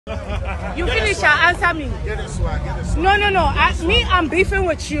You finish and answer me. Get it swag, get it swag. No. I'm beefing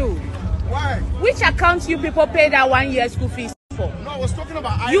with you. Why? Which account you people pay that 1 year school fees for? No, I was talking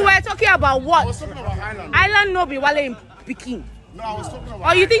about Island. You were talking about what? I was talking about Island. Island no be wale in Peking. No, I was talking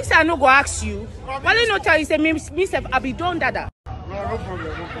about Or you think I no go ask you? No, Wale no tell you say me I be done dada. No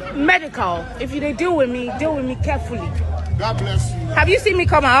problem. Medical. If you they deal with me carefully. God bless you. Have you seen me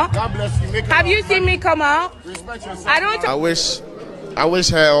come out? God bless you. Have you seen me come out? Respect yourself. I wish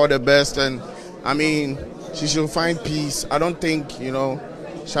her all the best, and I mean, she should find peace. I don't think,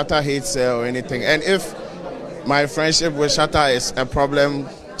 Shatta hates her or anything. And if my friendship with Shatta is a problem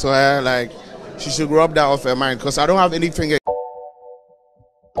to her, like, she should rub that off her mind, because I don't have anything.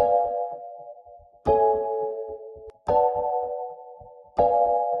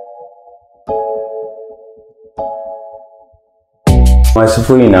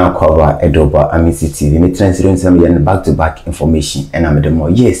 Masufuri now cover Edoba amistytv. Me transferring some back-to-back information, and I'm the more.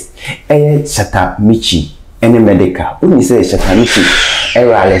 Yes, Shatta Michy and Medikal. When you say Shatta Michy,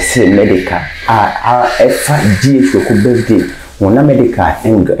 let's say Medikal. FGF for birthday. When a Medikal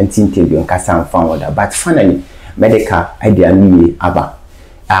and interview and Kassan found that, but finally Medikal idea me aba.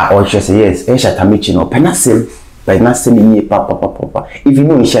 Or just say yes, Shatta Michy no penasim, but not saying ye papa. If you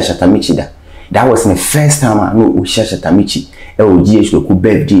know Shatta Michy that was my first time I know Shatta Michy. GH ku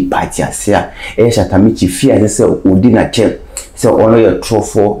birthday party asia Shatta Michy fear say odi na chair say ono your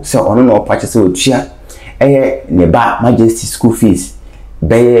trofo say ono no purchase otua ne ba majesty school fees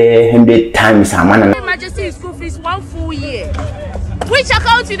be 100 times amana majesty school fees 1 full year. Which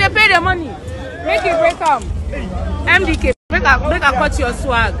account you they pay the money? Make it break up. MDK make a cut your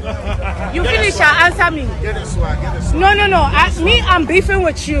swag. You finish and answer me. Get it swag, get it swag. No. I'm beefing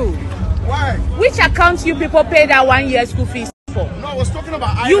with you. Why? Which account you people pay that 1 year school fees for? No, I was talking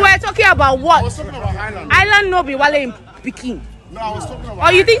about Island. You were talking about what? I was talking about Island. Island no be wale in Peking. No, I was talking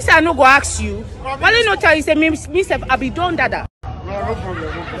about Or you think I no go ask you? Wale no tell you say me I be done dada. No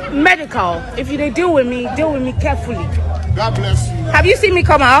problem. Medical. If you they deal with me carefully. God bless you. Have you seen me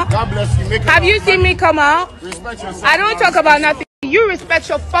come out? God bless you. Have you seen me come out? Respect yourself. I don't talk about nothing. You respect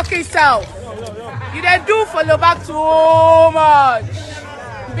your fucking self. You they do follow back too much.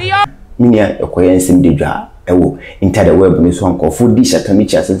 Beyond Minia Okoyensim Dija ewo into the web ni so ankofo di Shatta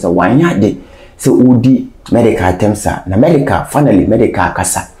Michy asensa wanya de se odi Medikal temsa na Medikal finally Medikal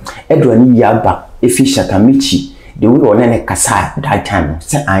kasa edwani yaba efi Shatta Michy the way onene kasa that time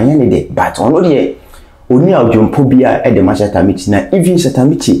se anya ne de but ono de oni adwompo bia e de Shatta Michy na even Shatta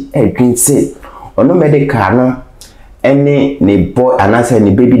Michy edwin se ono Medikal no ene ne boy anasa ne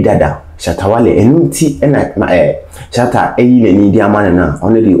baby dada Shatta wale enunti ena Shatta eyile ni di amana na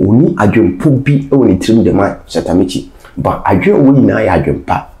ono de oni adwompo bi e woni trim de Shatta Michy ba adwen wo nyina ya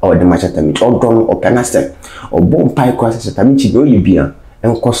adwompa o de Shatta Michy odon o penastem o bom pai kwa Shatta Michy no yibia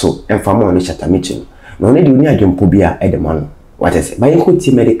enkoso enfamo no Shatta Michy no oni de oni adwompo bia e de man what is by ko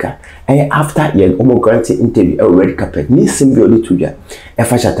ti Medikal after ye omo grant interview e red carpet ni simbi oli tuja e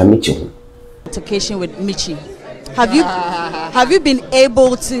fa Shatta Michy altercation with Michy. Have you been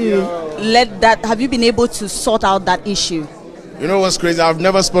able to have you been able to sort out that issue? You know what's crazy? I've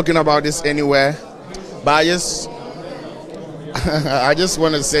never spoken about this anywhere, but I just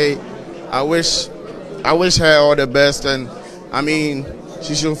want to say I wish her all the best, and I mean,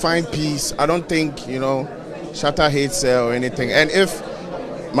 she should find peace. I don't think, Shatta hates her or anything. And if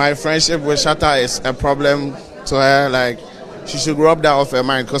my friendship with Shatta is a problem to her, like, she should rub that off her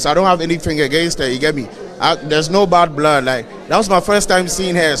mind, because I don't have anything against her, you get me? There's no bad blood. Like, that was my first time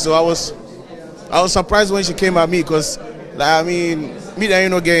seeing her, so I was surprised when she came at me, because like, I mean, me I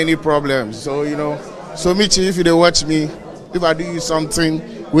don't get any problems. So so Michy, if you don't watch me, if I do you something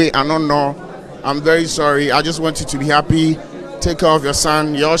wait, I don't know, I'm very sorry. I just want you to be happy, take care of your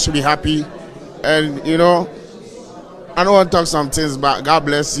son, you all should be happy, and I don't want to talk some things, but God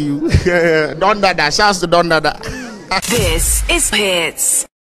bless you. Don Dada, shouts to Don Dada. This is Hits.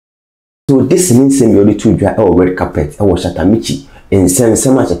 So this means you only to dry or red carpet. I was Shatta Michy and send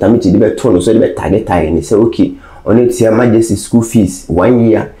so much Shatta Michy the tone so the target and he said okay on it your majesty school fees 1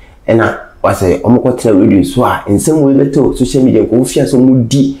 year and I was a omoko radio so in some way better social media go fear so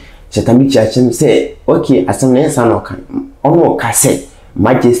mudi Shatta Michy say okay as an answer no can omo ka say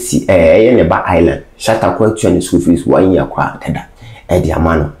majesty Neba Island Shatta kwatu school fees 1 year kwa tada e dia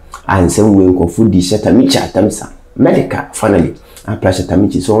mano and some way go food di Shatta Michy atamsa Medikal finally apply Shatta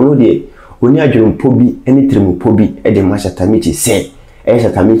Michy so no dey oni adwompo bi eni trimpo bi e de Shatta Michy say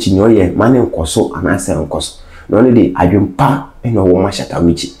Shatta Michy no ye mane nkoso anase nkoso no ne de adwompa eno wo Shatta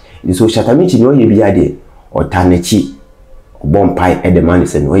Michy ni so Shatta Michy no ye bia de otanechi obompai e de mane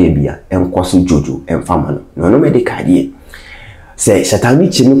se no ye bia enkoso jojo emfama no Medikal die say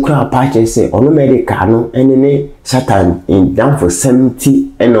Shatamichi no kura patch say ono Medikal no ene Shatan in down for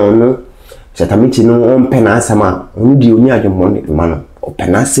 70 and ono Shatamichi no on penasama onu di oni adwon no o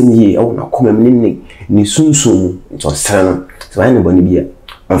penasem ye o na komam ni sunsun to sere so anybody bia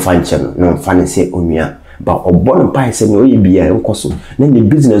on fan channel no fan say onua ba obon pa say no bia enkoso na the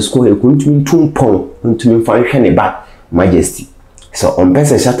business ko e kuntumi tumpon kuntumi fan hwe ne ba majesty so on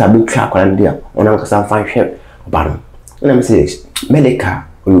person Shata bi twa kwara dia ona nkosa fan hwe ba no na me say Medikal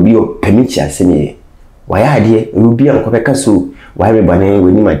obi o permit aseme waya ade obi an ko beka so why me bane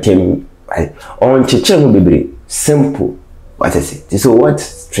weni matem on chiche no bebre simple what I say. So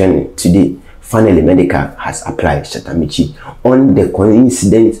what's trending today? Finally, Medikal has applied Shatamichi on the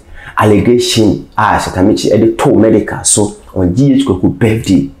coincident allegation. Shatamichi had told Medikal so on GH Koku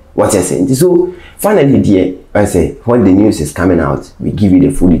birthday. What I say. So finally, dear, I say when the news is coming out, we give you the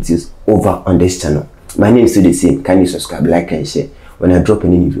full details over on this channel. My name is still the same. Can you subscribe, like, and share? When I drop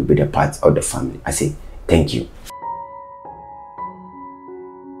any new video, be a part of the family. I say thank you.